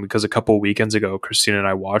minimalism, because a couple of weekends ago, Christina and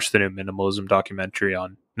I watched the new minimalism documentary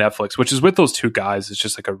on Netflix, which is with those two guys. It's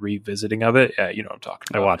just like a revisiting of it. Yeah, you know what I'm talking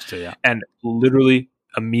about. I watched it, yeah. And literally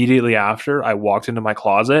immediately after, I walked into my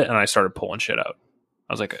closet and I started pulling shit out.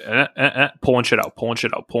 I was like, pulling shit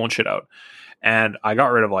out. And I got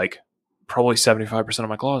rid of like probably 75% of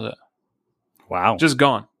my closet. Wow. Just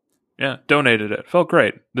gone. Yeah, donated it. Felt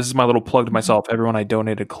great. This is my little plug to myself. Everyone, I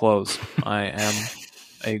donated clothes. I am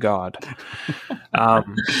a god.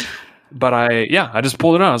 But I just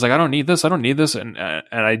pulled it out. I was like, I don't need this. And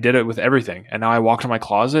I did it with everything. And now I walk to my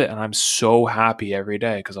closet and I'm so happy every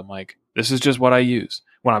day, because I'm like, this is just what I use.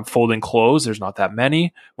 When I'm folding clothes, there's not that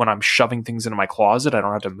many. When I'm shoving things into my closet, I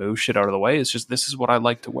don't have to move shit out of the way. It's just, this is what I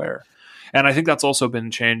like to wear. And I think that's also been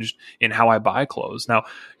changed in how I buy clothes. Now,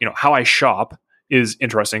 how I shop is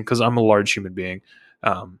interesting, because I'm a large human being.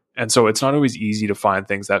 And so it's not always easy to find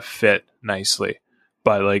things that fit nicely.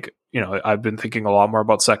 But like, I've been thinking a lot more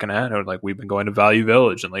about secondhand, or like we've been going to Value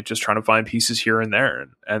Village and like just trying to find pieces here and there.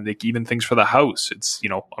 And like even things for the house, it's,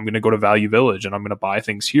 I'm going to go to Value Village and I'm going to buy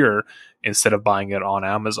things here instead of buying it on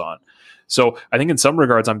Amazon. So I think in some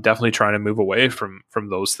regards, I'm definitely trying to move away from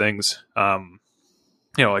those things.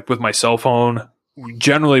 Like with my cell phone,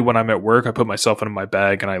 generally when I'm at work, I put my cell phone in my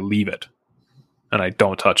bag and I leave it. And I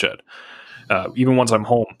don't touch it. Even once I'm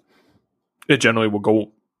home, it generally will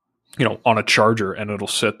go, on a charger, and it'll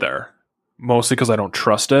sit there. Mostly because I don't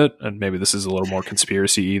trust it, and maybe this is a little more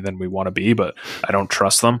conspiracy than we want to be, but I don't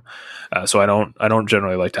trust them. So I don't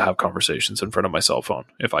generally like to have conversations in front of my cell phone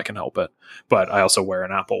if I can help it. But I also wear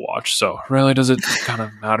an Apple Watch, so really, does it kind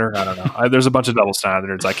of matter? I don't know. There's a bunch of double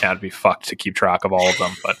standards. I can't be fucked to keep track of all of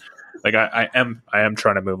them, but like I am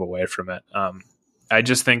trying to move away from it. I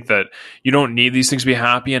just think that you don't need these things to be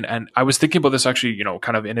happy. And I was thinking about this actually,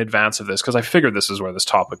 kind of in advance of this, because I figured this is where this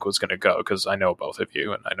topic was going to go, because I know both of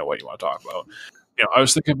you and I know what you want to talk about. I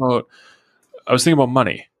was thinking about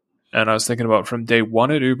money, and I was thinking about from day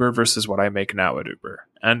one at Uber versus what I make now at Uber.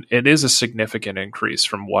 And it is a significant increase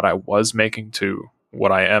from what I was making to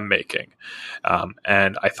what I am making.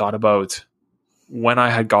 And I thought about when I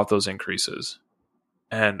had got those increases,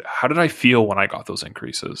 and how did I feel when I got those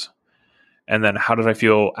increases? And then how did I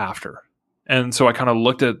feel after? And so I kind of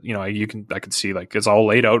looked at, I could see like it's all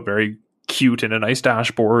laid out very cute in a nice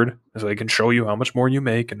dashboard. So they can show you how much more you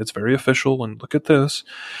make, and it's very official, and look at this.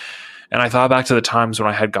 And I thought back to the times when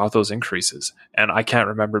I had got those increases, and I can't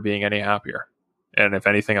remember being any happier. And if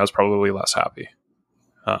anything, I was probably less happy.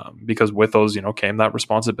 Because with those, came that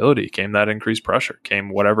responsibility, came that increased pressure, came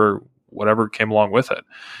whatever came along with it.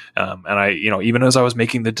 And I, even as I was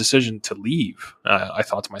making the decision to leave, I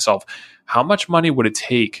thought to myself, how much money would it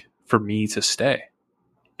take for me to stay?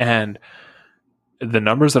 And the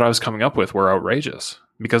numbers that I was coming up with were outrageous,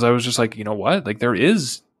 because I was just like, you know what? Like there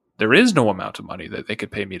is no amount of money that they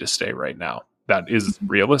could pay me to stay right now that is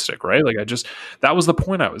realistic, right? Like that was the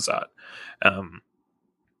point I was at.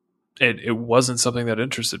 It wasn't something that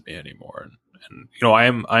interested me anymore. And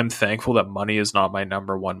I'm thankful that money is not my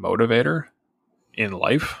number one motivator in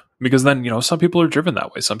life, because then, some people are driven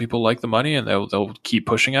that way. Some people like the money and they'll keep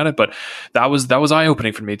pushing at it. But that was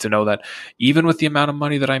eye-opening for me to know that even with the amount of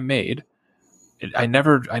money that I made, I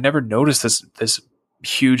never noticed this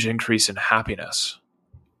huge increase in happiness.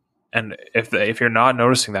 And if you're not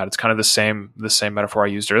noticing that, it's kind of the same metaphor I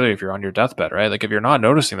used earlier. If you're on your deathbed, right? Like if you're not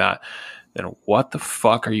noticing that, then what the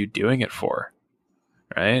fuck are you doing it for?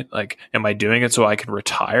 Right? Like, am I doing it so I can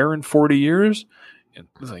retire in 40 years?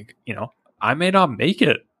 It's like, I may not make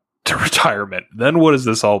it to retirement. Then what has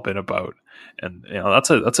this all been about? And that's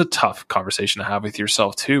a tough conversation to have with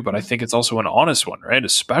yourself too. But I think it's also an honest one, right?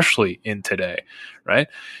 Especially in today, right?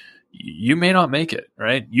 You may not make it,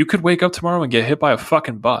 right? You could wake up tomorrow and get hit by a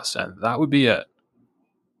fucking bus, and that would be it.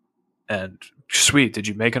 And sweet, did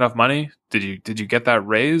you make enough money? Did you get that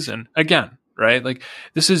raise? And again, right? Like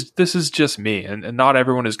this is just me, and not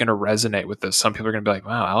everyone is going to resonate with this. Some people are going to be like,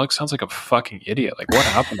 "Wow, Alex sounds like a fucking idiot. Like, what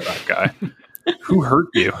happened to that guy? Who hurt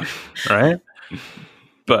you?" Right?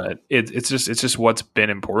 But it's just what's been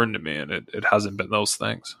important to me, and it hasn't been those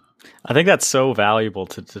things. I think that's so valuable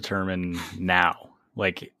to determine now.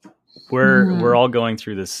 Like we're all going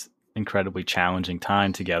through this incredibly challenging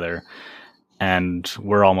time together, and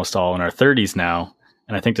we're almost all in our 30s now.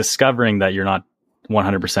 And I think discovering that you're not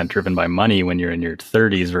 100% driven by money when you're in your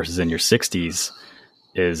 30s versus in your 60s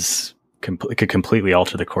could completely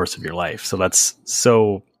alter the course of your life. So that's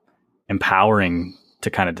so empowering to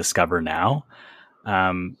kind of discover now.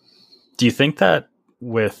 Do you think that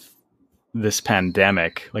with this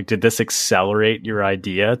pandemic, like, did this accelerate your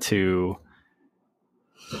idea to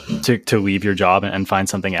leave your job and find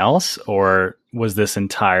something else? Or was this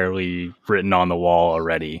entirely written on the wall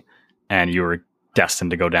already and you were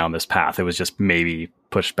destined to go down this path? It was just maybe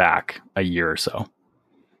pushed back a year or so.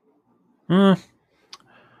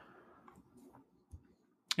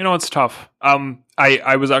 It's tough.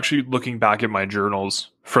 I was actually looking back at my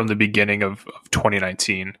journals from the beginning of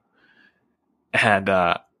 2019, and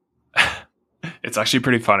it's actually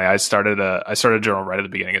pretty funny. I started a journal right at the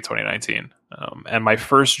beginning of 2019, and my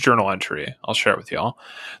first journal entry, I'll share it with y'all.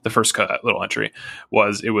 The first little entry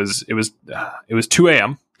was it was 2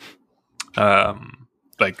 a.m.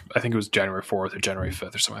 Like I think it was January 4th or January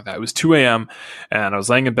 5th or something like that. It was 2 a.m. and I was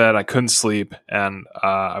laying in bed. I couldn't sleep, and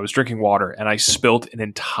I was drinking water, and I spilt an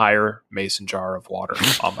entire mason jar of water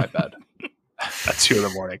on my bed at 2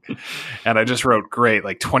 a.m. And I just wrote, "Great,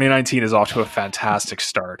 like 2019 is off to a fantastic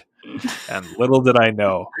start." And little did I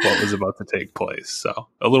know what was about to take place. So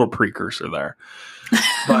a little precursor there,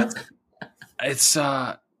 but it's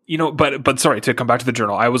but sorry, to come back to the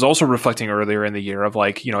journal, I was also reflecting earlier in the year of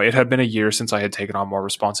like, it had been a year since I had taken on more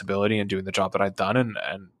responsibility and doing the job that I'd done. And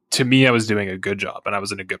to me, I was doing a good job and I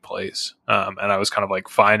was in a good place. And I was kind of like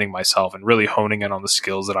finding myself and really honing in on the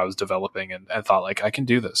skills that I was developing, and thought like, I can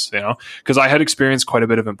do this, because I had experienced quite a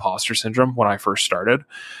bit of imposter syndrome when I first started,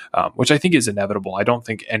 which I think is inevitable. I don't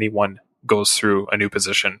think anyone goes through a new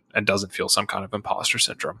position and doesn't feel some kind of imposter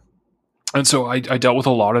syndrome. And so I dealt with a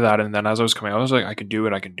lot of that. And then as I was coming out, I was like, I can do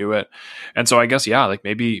it. And so I guess, yeah, like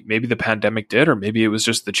maybe the pandemic did, or maybe it was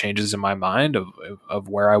just the changes in my mind of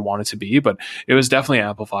where I wanted to be. But it was definitely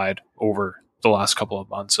amplified over the last couple of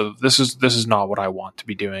months. So this is not what I want to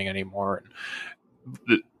be doing anymore.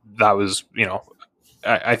 And that was,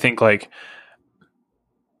 I think like,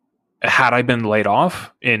 had I been laid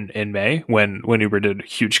off in May when Uber did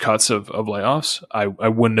huge cuts of layoffs, I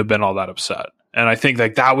wouldn't have been all that upset. And I think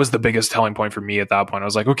like that was the biggest telling point for me at that point. I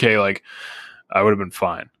was like, okay, like I would have been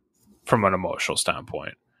fine from an emotional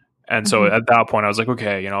standpoint. And so at that point I was like,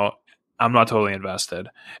 okay, I'm not totally invested.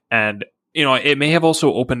 And, it may have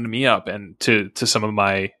also opened me up and to some of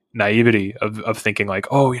my naivety of thinking like,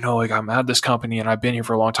 oh, like I'm at this company and I've been here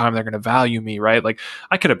for a long time. They're going to value me, right? Like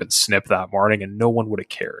I could have been snipped that morning and no one would have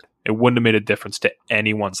cared. It wouldn't have made a difference to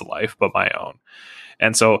anyone's life but my own.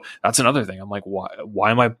 And so that's another thing. I'm like, why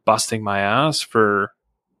am I busting my ass for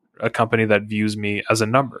a company that views me as a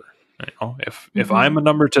number? If I'm a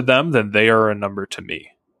number to them, then they are a number to me.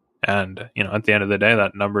 And, at the end of the day,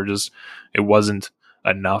 that number it wasn't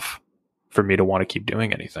enough for me to want to keep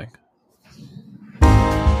doing anything.